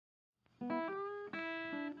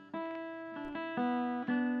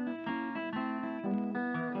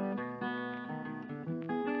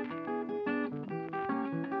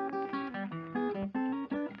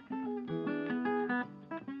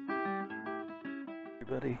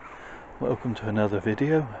everybody, welcome to another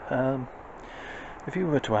video. If you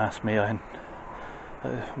were to ask me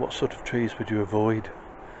what sort of trees would you avoid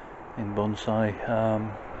in bonsai,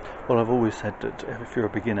 well, I've always said that if you're a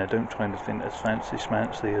beginner, don't try anything that's fancy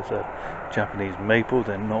schmancy as a Japanese maple.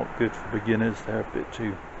 They're not good for beginners, they're a bit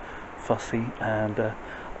too fussy, and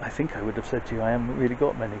I think I would have said to you I haven't really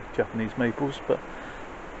got many Japanese maples, but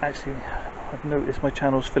actually I've noticed my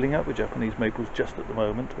channel's filling up with Japanese maples just at the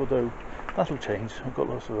moment, although that'll change. I've got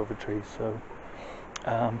lots of other trees, so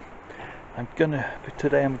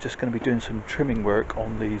today I'm just going to be doing some trimming work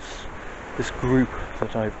on this group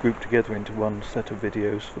that I've grouped together into one set of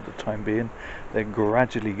videos for the time being. They're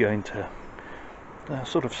gradually going to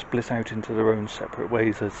sort of split out into their own separate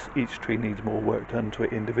ways as each tree needs more work done to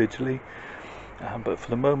it individually, but for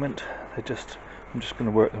the moment I'm just going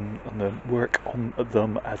to work on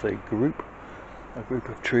them as a group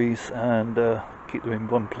of trees, and keep them in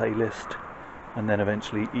one playlist, and then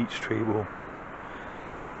eventually each tree will,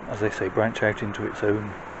 as they say, branch out into its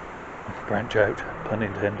own, pun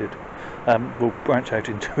intended, will branch out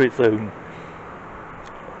into its own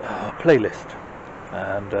playlist.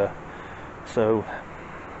 And so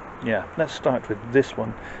yeah, let's start with this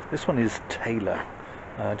one. This one is Taylor,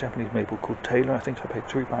 Japanese maple called Taylor. I think I paid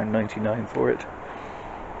 £3.99 for it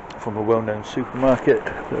from a well-known supermarket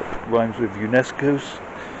that rhymes with UNESCO's,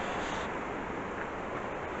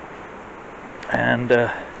 and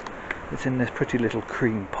it's in this pretty little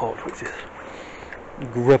cream pot which is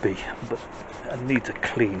grubby but needs a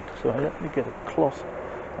clean, so let me get a cloth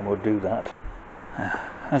and we'll do that.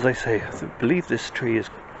 As I say, I believe this tree is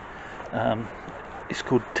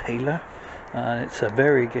called Taylor. It's a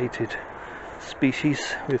variegated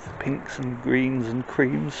species with pinks and greens and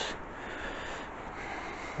creams.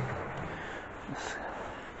 Let's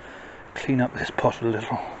clean up this pot a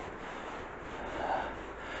little.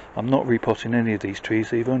 I'm not repotting any of these trees.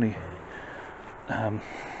 They've only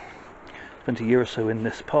spent a year or so in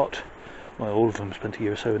this pot. Well, all of them spent a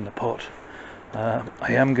year or so in the pot. I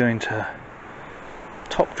am going to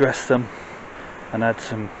top dress them and add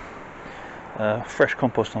some fresh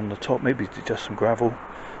compost on the top, maybe just some gravel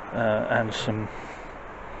and some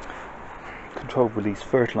controlled release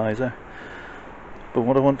fertilizer. But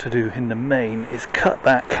what I want to do in the main is cut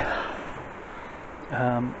back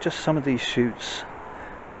just some of these shoots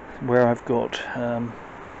where I've got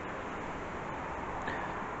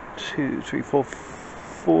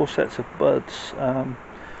 4 sets of buds.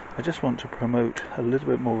 I just want to promote a little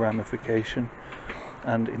bit more ramification,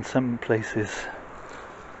 and in some places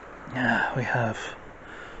we have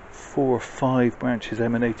 4 or 5 branches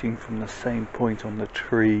emanating from the same point on the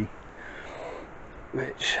tree,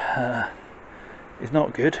 which is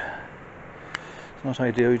not good. It's not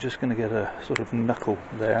ideal. You're just going to get a sort of knuckle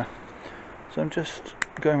there. So I'm just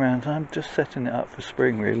going around and I'm just setting it up for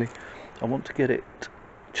spring, really. I want to get it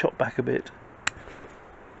chopped back a bit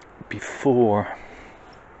before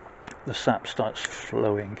the sap starts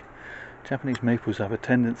flowing. Japanese maples have a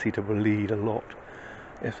tendency to bleed a lot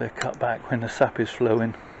if they're cut back when the sap is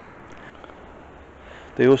flowing.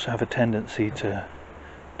 They also have a tendency to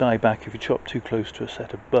die back if you chop too close to a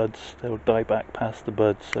set of buds. They'll die back past the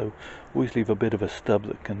buds, so always leave a bit of a stub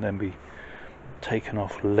that can then be taken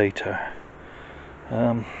off later.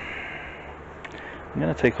 I'm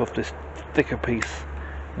going to take off this thicker piece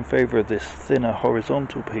in favour of this thinner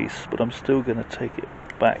horizontal piece, but I'm still going to take it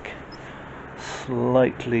back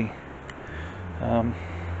slightly.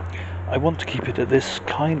 I want to keep it at this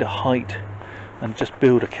kind of height and just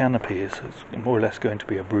build a canopy. It's more or less going to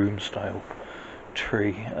be a broom style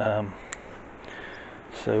tree.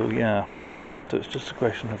 So yeah, so it's just a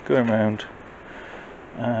question of going around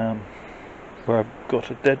where I've got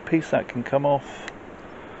a dead piece that can come off.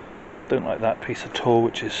 Don't like that piece at all,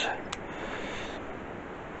 which is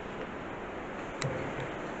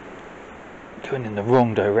going in the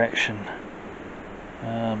wrong direction,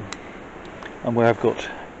 and where I've got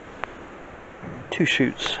 2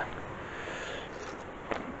 shoots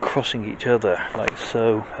crossing each other like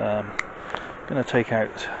so. I'm going to take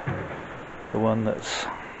out the one that's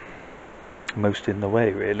most in the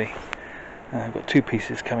way, really. I've got 2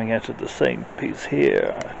 pieces coming out of the same piece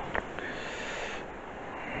here,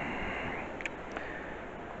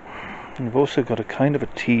 and I've also got a kind of a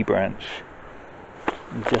T branch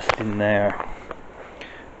just in there.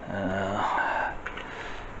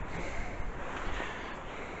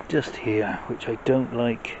 Just here, which I don't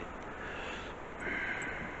like.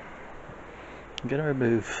 I'm going to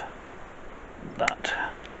remove that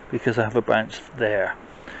because I have a branch there.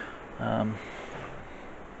 I'm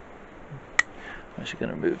actually going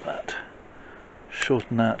to remove that,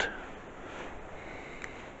 shorten that,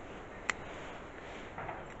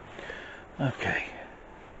 Okay,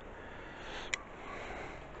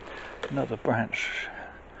 another branch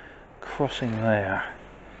crossing there,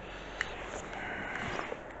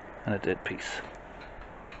 and a dead piece.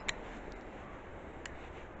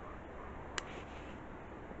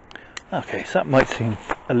 Okay, so that might seem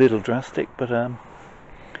a little drastic, but I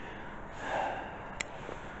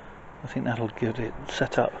think that'll get it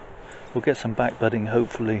set up. We'll get some back budding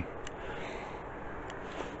hopefully,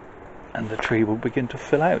 and the tree will begin to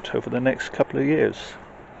fill out over the next couple of years.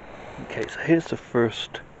 Okay, so here's the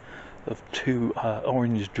first of two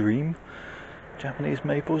Orange Dream Japanese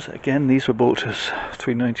maples. Again, these were bought as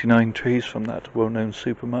 $3.99 trees from that well-known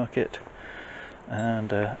supermarket,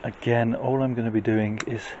 and again, all I'm going to be doing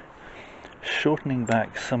is shortening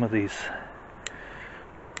back some of these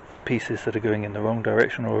pieces that are going in the wrong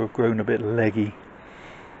direction or have grown a bit leggy,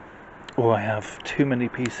 or I have too many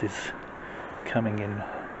pieces coming in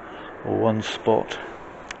or one spot,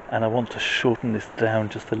 and I want to shorten this down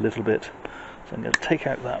just a little bit. So I'm going to take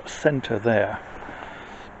out that center there,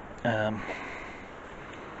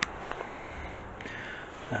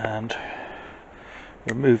 and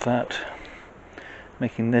remove that,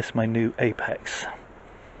 making this my new apex.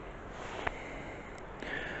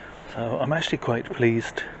 So I'm actually quite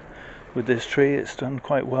pleased with this tree. It's done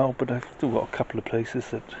quite well, but I've still got a couple of places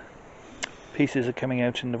that pieces are coming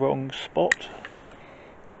out in the wrong spot.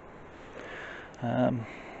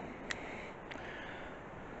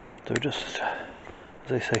 So just,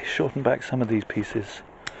 as I say, shorten back some of these pieces.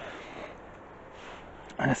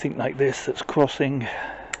 And I think like this that's crossing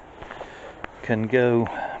can go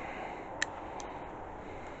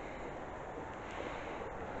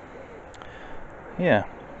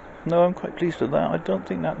no, I'm quite pleased with that. I don't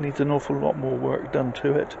think that needs an awful lot more work done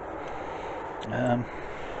to it. There's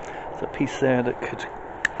a piece there that could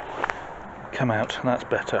come out, and that's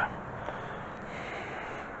better.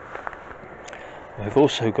 We've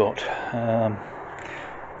also got a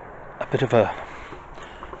bit of a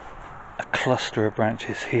cluster of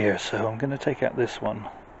branches here, so I'm going to take out this one,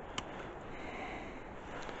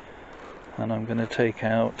 and I'm going to take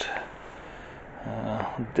out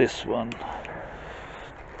this one,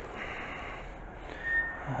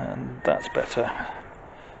 and that's better.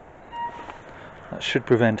 That should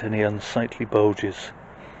prevent any unsightly bulges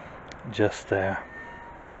just there.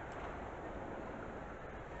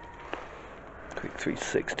 Quick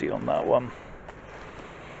 360 on that one.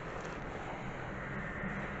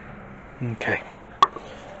 Okay,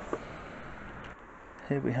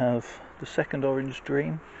 here we have the second Orange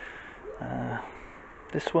Dream.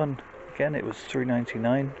 This one, again, it was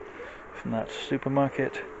 $3.99 from that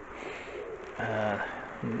supermarket.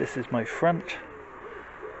 This is my front,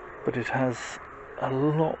 but it has a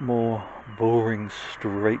lot more boring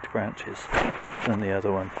straight branches than the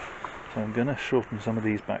other one, so I'm going to shorten some of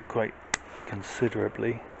these back quite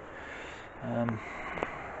considerably.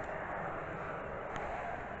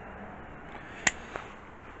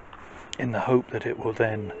 In the hope that it will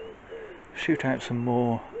then shoot out some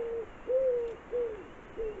more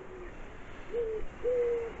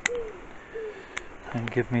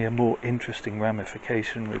and give me a more interesting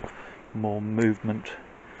ramification with more movement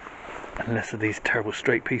and less of these terrible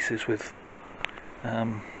straight pieces with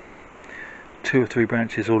 2 or 3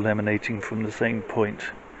 branches all emanating from the same point.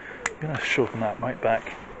 I'm going to shorten that right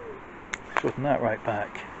back. Shorten that right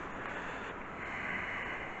back.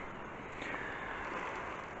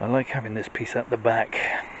 I like having this piece at the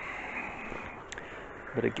back,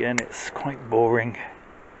 but again it's quite boring.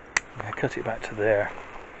 I cut it back to there,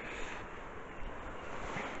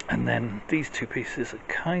 and then these two pieces are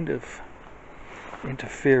kind of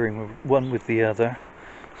interfering with one with the other,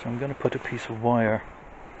 so I'm going to put a piece of wire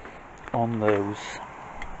on those.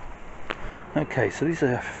 Okay, so these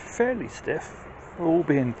are fairly stiff, all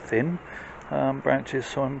being thin branches,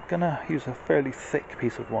 so I'm going to use a fairly thick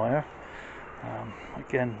piece of wire.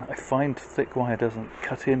 Again, I find thick wire doesn't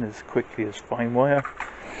cut in as quickly as fine wire,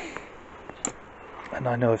 and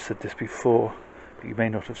I know I've said this before, but you may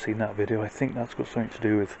not have seen that video. I think that's got something to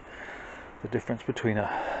do with the difference between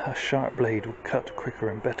a sharp blade will cut quicker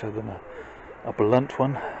and better than a blunt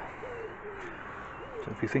one.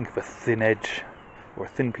 So if you think of a thin edge or a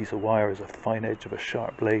thin piece of wire as a fine edge of a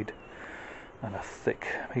sharp blade, and a thick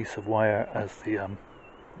piece of wire as the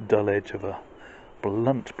dull edge of a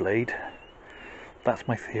blunt blade, that's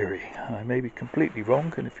my theory. I may be completely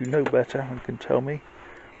wrong, and if you know better and can tell me,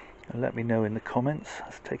 and let me know in the comments.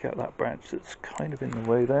 Let's take out that branch that's kind of in the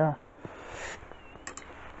way there.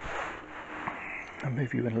 I'll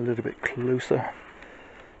move you in a little bit closer,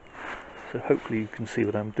 so hopefully you can see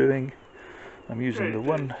what I'm doing. I'm using the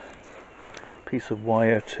one piece of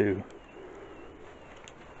wire to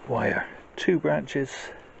wire 2 branches,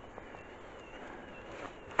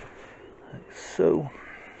 like so,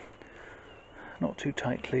 not too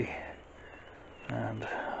tightly, and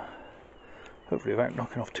hopefully without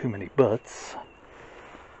knocking off too many buds.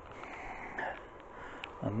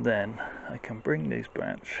 And then I can bring these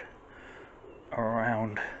branches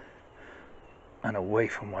around and away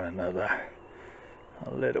from one another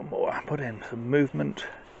a little more, put in some movement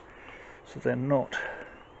so they're not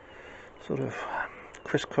sort of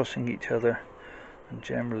crisscrossing each other and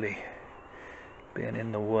generally being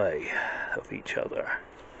in the way of each other.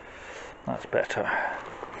 That's better.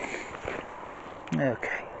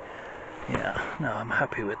 Okay, yeah, no, I'm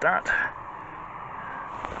happy with that.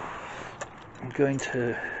 I'm going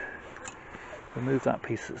to remove that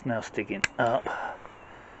piece that's now sticking up,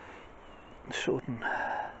 shorten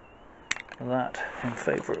that in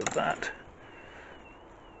favour of that.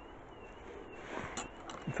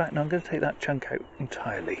 In fact, no, I'm going to take that chunk out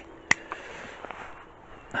entirely.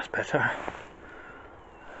 That's better.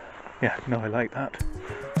 Yeah, no, I like that.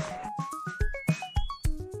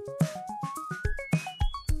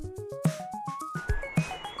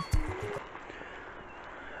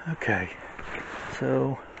 Okay,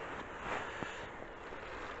 so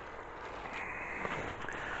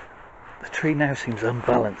the tree now seems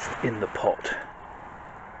unbalanced in the pot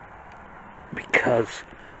because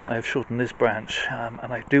I have shortened this branch,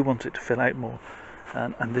 and I do want it to fill out more,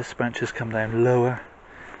 and this branch has come down lower,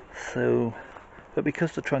 so, but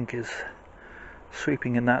because the trunk is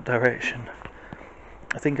sweeping in that direction,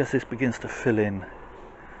 I think as this begins to fill in,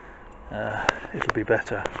 it'll be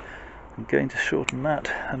better. I'm going to shorten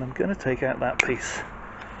that, and I'm going to take out that piece.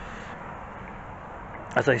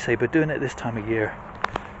 As I say, by doing it this time of year,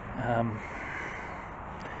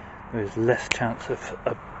 there is less chance of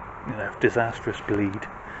a disastrous bleed.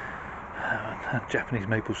 Japanese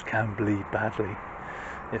maples can bleed badly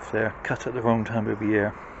if they're cut at the wrong time of the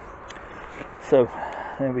year. So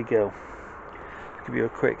there we go. I'll give you a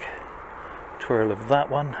quick twirl of that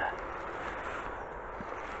one.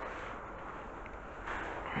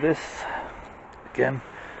 This, again,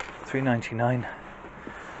 $3.99,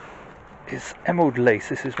 is emerald lace.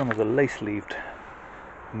 This is one of the lace-leaved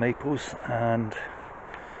maples, and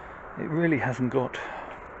it really hasn't got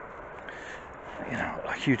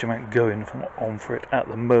a huge amount going on for it at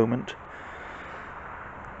the moment.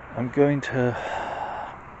 I've got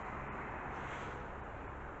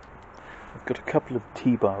a couple of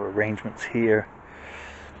T-bar arrangements here,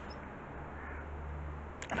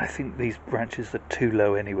 and I think these branches are too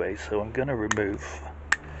low anyway, so I'm going to remove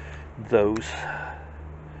those.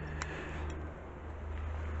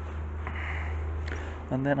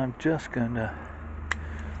 And then I'm just going to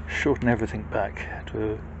shorten everything back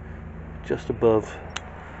to just above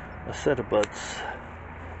a set of buds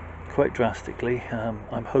quite drastically.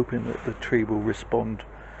 I'm hoping that the tree will respond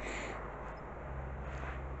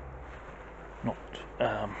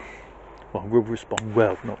will respond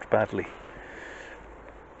well, not badly,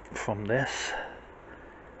 from this.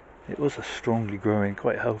 It was a strongly growing,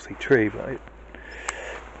 quite healthy tree, but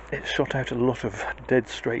it shot out a lot of dead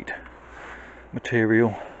straight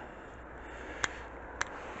material.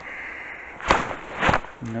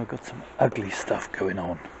 And I've got some ugly stuff going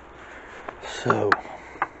on, so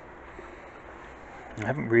I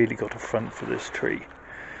haven't really got a front for this tree.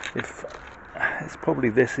 It's probably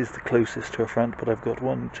this is the closest to a front, but I've got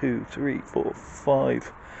 1, 2, 3, 4,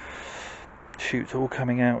 5 shoots all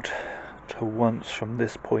coming out to once from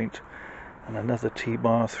this point, and another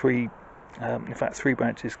T-bar, 3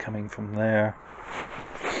 branches coming from there.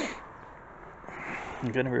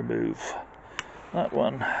 I'm going to remove that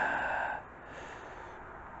one,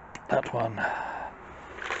 that one,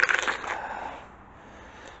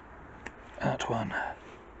 that one,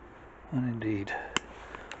 and indeed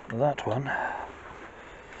that one,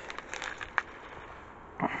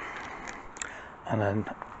 and then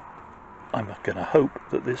I'm going to hope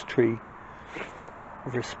that this tree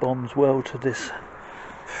responds well to this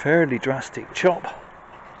fairly drastic chop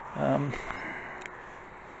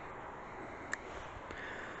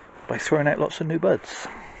by throwing out lots of new buds.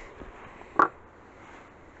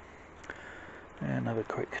 And another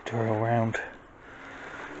quick twirl around.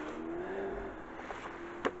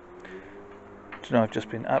 No, I've just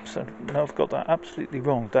been no, I've got that absolutely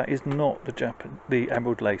wrong. That is not the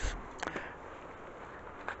emerald lace.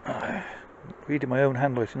 Reading my own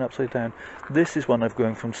handwriting upside down. This is one I've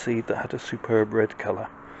grown from seed that had a superb red colour.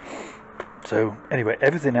 So anyway,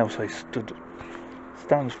 everything else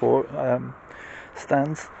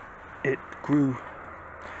stands. It grew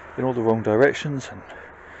in all the wrong directions and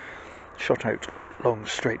shot out long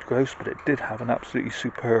straight growths, but it did have an absolutely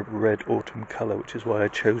superb red autumn colour, which is why I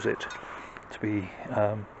chose it. to be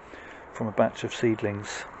from a batch of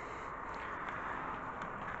seedlings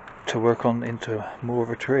to work on into more of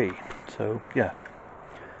a tree. So yeah,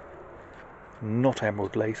 not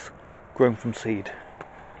emerald lace, grown from seed.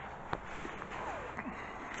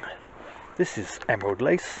 This is emerald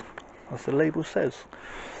lace, as the label says.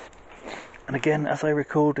 And again, as I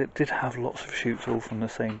recalled, it did have lots of shoots all from the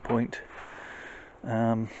same point.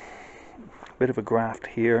 Bit of a graft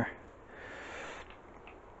here,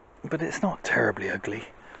 but it's not terribly ugly,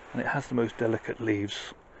 and it has the most delicate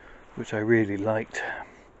leaves, which I really liked.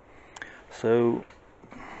 So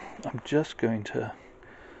I'm just going to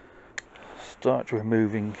start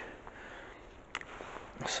removing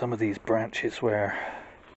some of these branches where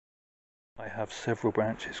I have several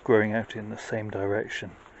branches growing out in the same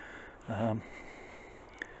direction. And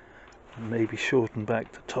maybe shorten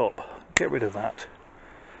back the top, get rid of that.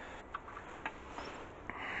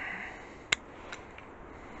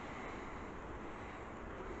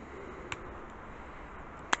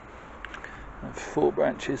 And 4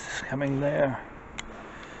 branches coming there.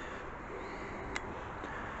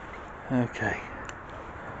 Okay.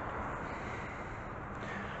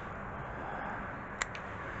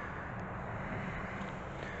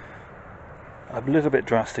 I'm a little bit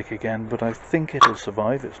drastic again, but I think it'll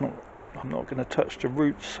survive. I'm not going to touch the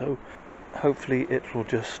roots, so hopefully it will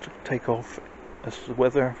just take off as the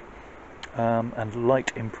weather and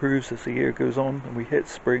light improves as the year goes on and we hit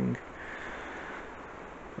spring.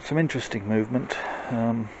 Some interesting movement,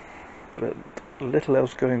 but little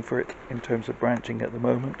else going for it in terms of branching at the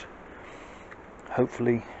moment.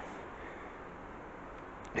 Hopefully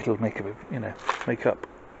it'll make up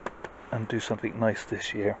and do something nice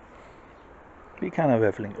this year. But you can't have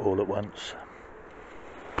everything all at once.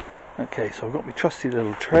 Okay, so I've got my trusty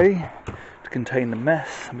little tray to contain the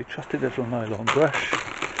mess and my trusty little nylon brush,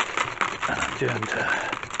 and I'm going to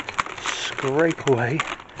scrape away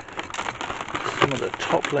some of the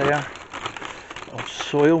top layer of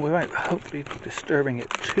soil without hopefully disturbing it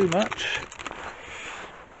too much.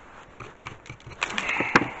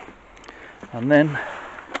 And then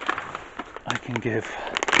I can give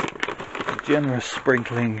a generous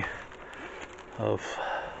sprinkling of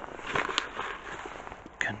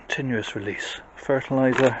continuous release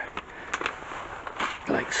fertilizer,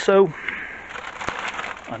 like so,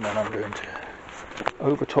 and then I'm going to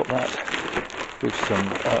overtop that with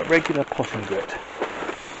some regular potting grit,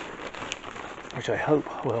 which I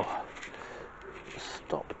hope will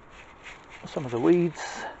stop some of the weeds.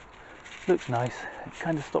 Looks nice. It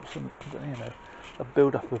kind of stops some, a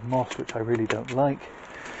build-up of moss, which I really don't like.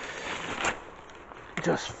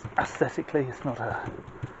 Just aesthetically, it's not a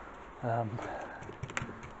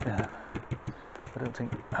I don't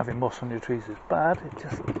think having moss on your trees is bad. It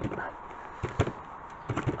just,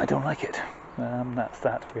 I don't like it. That's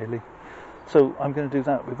that really. So I'm going to do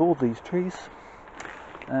that with all these trees,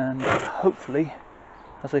 and hopefully,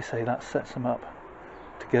 as I say, that sets them up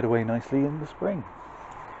to get away nicely in the spring.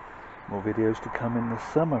 More videos to come in the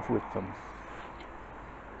summer with them.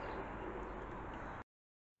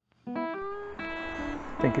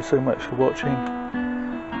 Thank you so much for watching.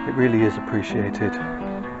 It really is appreciated.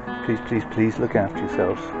 Please, please, please look after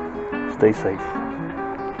yourselves. Stay safe.